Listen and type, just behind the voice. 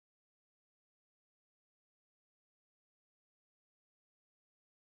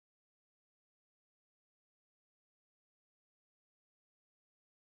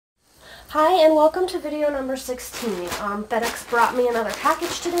Hi and welcome to video number 16. FedEx brought me another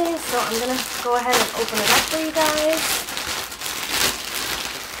package today, so I'm going to go ahead and open it up for you guys.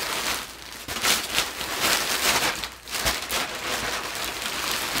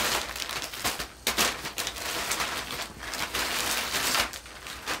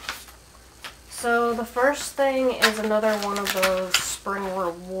 So the first thing is another one of those spring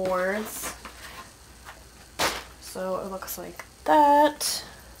rewards. So it looks like that.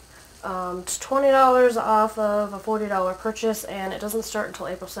 It's $20 off of a $40 purchase, and it doesn't start until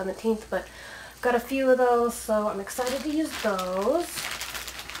April 17th, but I've got a few of those, so I'm excited to use those.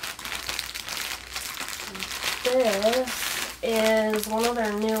 This is one of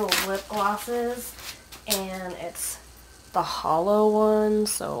their new lip glosses, and it's the hollow one,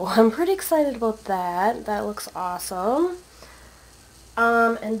 so I'm pretty excited about that. That looks awesome.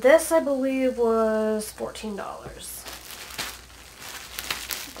 And this, I believe, was $14.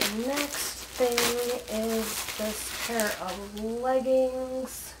 The next thing is this pair of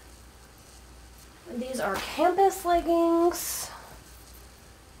leggings. These are campus leggings.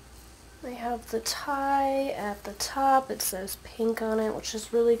 They have the tie at the top. It says pink on it, which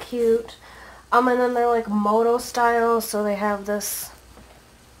is really cute. And then they're like moto style, so they have this,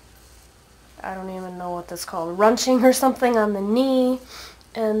 I don't even know what this is called, runching or something on the knee.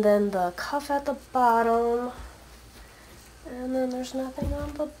 And then the cuff at the bottom. And then there's nothing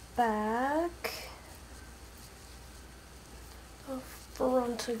on the back. The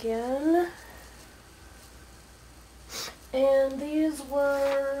front again. And these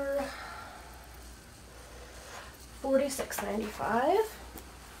were $46.95.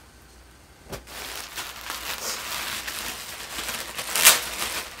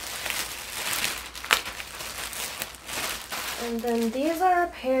 And then these are a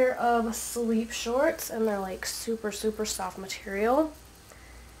pair of sleep shorts, and they're like super soft material.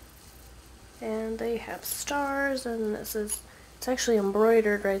 And they have stars, and this is, it's actually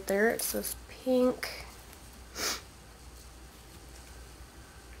embroidered right there. It says pink.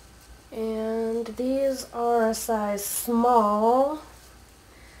 And these are a size small,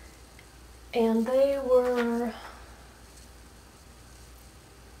 and they were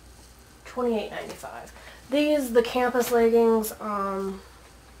 $28.95. These, the campus leggings,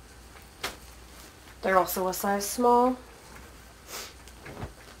 they're also a size small.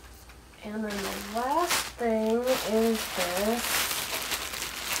 And then the last thing is this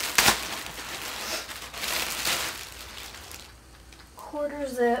quarter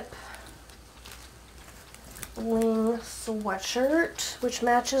zip bling sweatshirt, which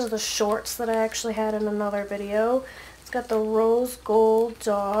matches the shorts that I actually had in another video. It's got the rose gold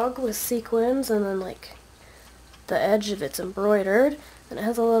dog with sequins, and then like the edge of it's embroidered, and it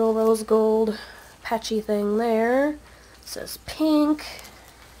has a little rose gold patchy thing there. It says pink,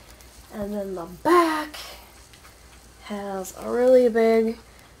 and then the back has a really big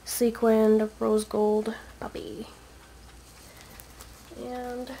sequined rose gold puppy.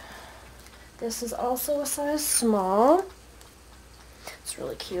 And this is also a size small. It's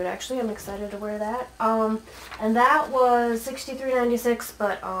really cute, actually. I'm excited to wear that. And that was $63.96,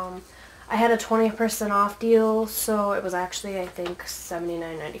 but I had a 20% off deal, so it was actually, I think,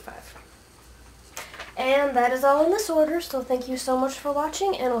 $79.95. And that is all in this order, so thank you so much for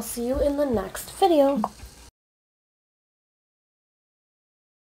watching, and I'll see you in the next video.